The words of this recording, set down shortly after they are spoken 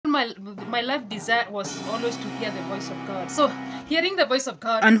my life desire was always to hear the voice of God. So hearing the voice of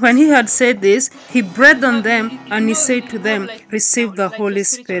God. And when he had said this, he breathed on them and he said to them, receive the Holy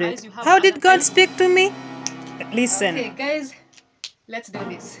Spirit. How did God speak to me? Listen. Okay, guys, let's do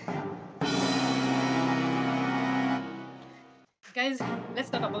this. Guys, let's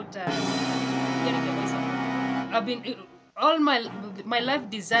talk about hearing the voice of God. I've been all my life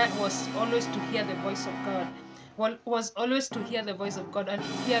desire was always to hear the voice of God. Well, was always to hear the voice of God and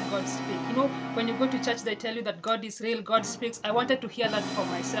hear God speak. You know, when you go to church, they tell you that God is real, God speaks. I wanted to hear that for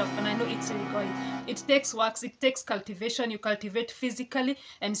myself, and I know it's real God. It takes works, it takes cultivation. You cultivate physically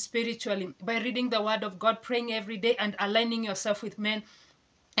and spiritually by reading the Word of God, praying every day, and aligning yourself with men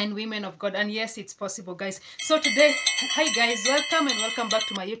and women of God. And yes, it's possible, guys. So today, hi guys, welcome and welcome back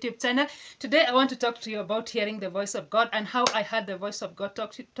to my YouTube channel. Today I want to talk to you about hearing the voice of God and how I heard the voice of God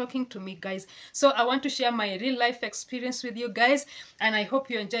talking to me, guys. So I want to share my real life experience with you guys, and I hope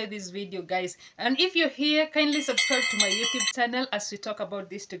you enjoy this video, guys. And if you're here, kindly subscribe to my YouTube channel as we talk about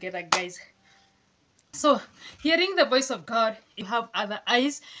this together, guys. So hearing the voice of God, you have other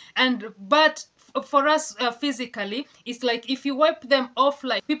eyes, but for us physically, it's like if you wipe them off,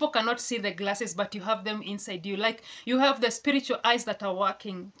 like people cannot see the glasses, but you have them inside you, like you have the spiritual eyes that are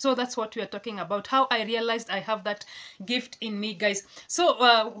working. So that's what we are talking about, how I realized I have that gift in me, guys.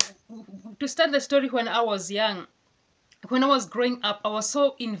 So to start the story, when I was young, when I was growing up, I was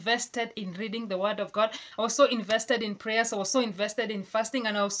so invested in reading the Word of God. I was so invested in prayers. I was so invested in fasting,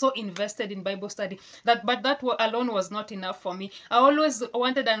 and I was so invested in Bible study. But that alone was not enough for me. I always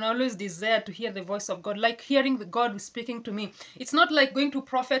wanted and always desired to hear the voice of God, like hearing God speaking to me. It's not like going to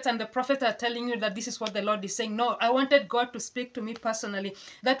prophets and the prophets are telling you that this is what the Lord is saying. No, I wanted God to speak to me personally.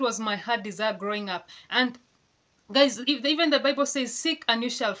 That was my heart desire growing up. And guys, even the Bible says, seek and you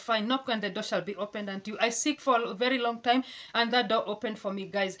shall find, knock and the door shall be opened unto you. I seek for a very long time and that door opened for me,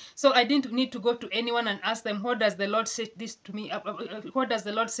 guys. So I didn't need to go to anyone and ask them, what does the Lord say this to me? What does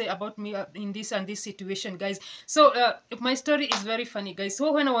the Lord say about me in this and this situation, guys? So my story is very funny, guys.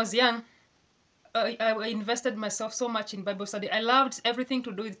 So when I was young, I invested myself so much in Bible study. I loved everything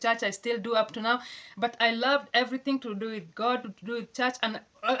to do with church. I still do up to now. But I loved everything to do with God, to do with church. And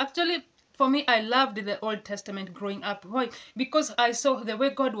actually, for me, I loved the Old Testament growing up. Why? Because I saw the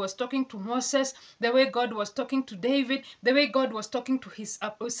way God was talking to Moses, the way God was talking to David, the way God was talking to his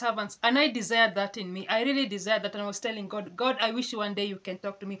servants. And I desired that in me. I really desired that. And I was telling God, God, I wish one day you can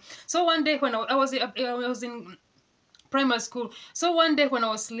talk to me. So one day when I was in primary school, so one day when I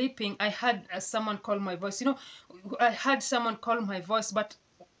was sleeping, I had someone call my voice. You know, I had someone call my voice, but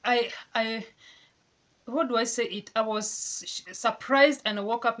I how do I say it? I was surprised and I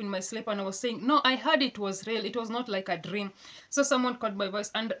woke up in my sleep and I was saying, no, I heard it was real. It was not like a dream. So someone called my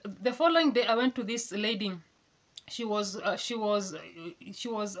voice, and the following day I went to this lady. She was I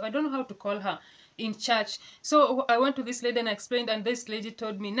don't know how to call her, in church. So I went to this lady and I explained, and this lady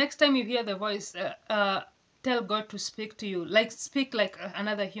told me, next time you hear the voice, tell God to speak to you, like speak like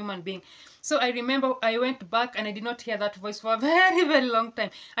another human being. So I remember I went back and I did not hear that voice for a very, very long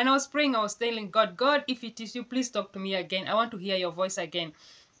time. And I was praying, I was telling God, God, if it is you, please talk to me again. I want to hear your voice again.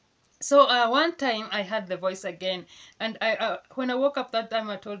 So one time I heard the voice again, and when I woke up that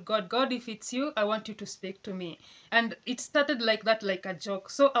time, I told God, God, if it's you, I want you to speak to me. And it started like that, like a joke.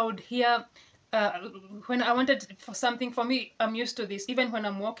 So I would hear, when I wanted for something, for me, I'm used to this. Even when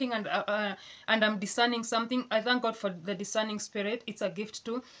I'm walking and I'm discerning something, I thank God for the discerning spirit. It's a gift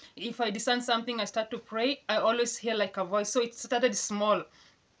too. If I discern something, I start to pray, I always hear like a voice. So it started small.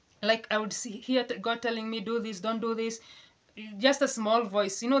 Like I would hear God telling me, do this, don't do this. Just a small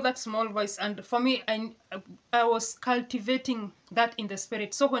voice, you know, that small voice. And for me, I was cultivating that in the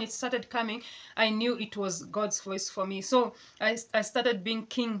spirit. So when it started coming, I knew it was God's voice for me. So I started being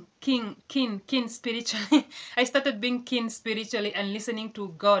keen spiritually. I started being keen spiritually and listening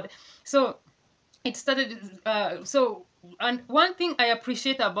to God. So it started and one thing I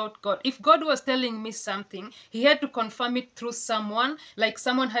appreciate about God, if God was telling me something, he had to confirm it through someone. Like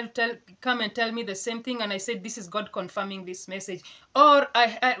someone had to come and tell me the same thing, and I said, this is God confirming this message. Or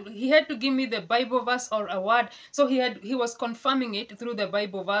he had to give me the Bible verse or a word, so he was confirming it through the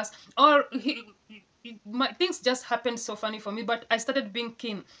Bible verse. Or things just happened so funny for me, but I started being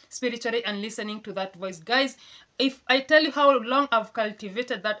keen spiritually and listening to that voice. Guys, if I tell you how long I've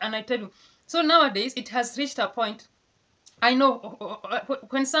cultivated that, and I tell you, so nowadays it has reached a point, I know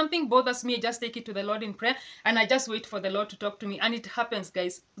when something bothers me, I just take it to the Lord in prayer, and I just wait for the Lord to talk to me. And it happens,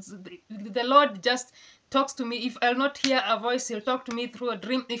 guys. The Lord just talks to me. If I'll not hear a voice, he'll talk to me through a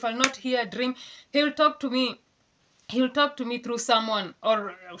dream. If I'll not hear a dream, he'll talk to me. He'll talk to me through someone,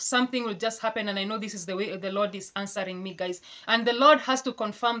 or something will just happen, and I know this is the way the Lord is answering me, guys. And the Lord has to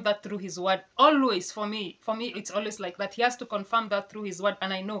confirm that through his word. Always, for me it's always like that. He has to confirm that through his word,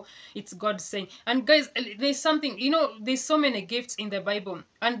 and I know it's God saying. And guys, there's something, there's so many gifts in the Bible,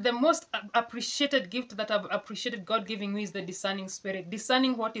 and the most appreciated gift that I've appreciated God giving me is the discerning spirit,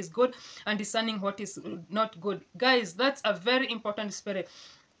 discerning what is good and discerning what is not good. Guys, that's a very important spirit,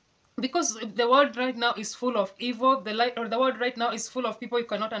 because the world right now is full of evil. The world right now is full of people, you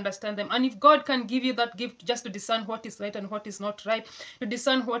cannot understand them. And if God can give you that gift just to discern what is right and what is not right, to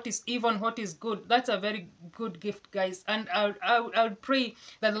discern what is evil and what is good, that's a very good gift, guys. And I'll pray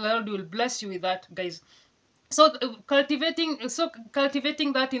that the Lord will bless you with that, guys. So cultivating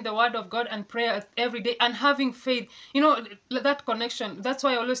that in the word of God and prayer every day, and having faith, that connection. That's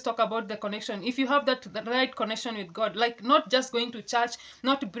why I always talk about the connection. If you have the right connection with God, like not just going to church,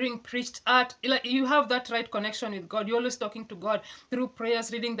 not being preached at, like you have that right connection with God, you're always talking to God through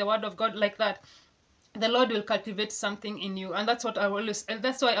prayers, reading the word of God, like that, the Lord will cultivate something in you. And that's why I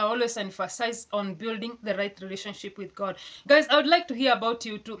always emphasize on building the right relationship with God. Guys, I would like to hear about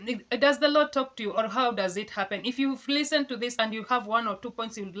you too. Does the Lord talk to you, or how does it happen? If you've listened to this and you have 1 or 2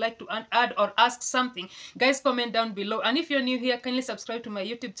 points you would like to add or ask something, guys, comment down below. And if you're new here, kindly subscribe to my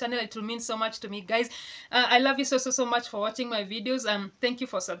YouTube channel. It will mean so much to me, guys. I love you so much for watching my videos. Thank you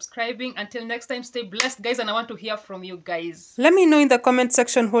for subscribing. Until next time, stay blessed, guys, and I want to hear from you guys. Let me know in the comment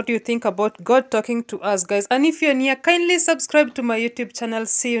section what you think about God talking to us, guys. And if you're new, kindly subscribe to my YouTube channel.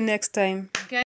 See you next time.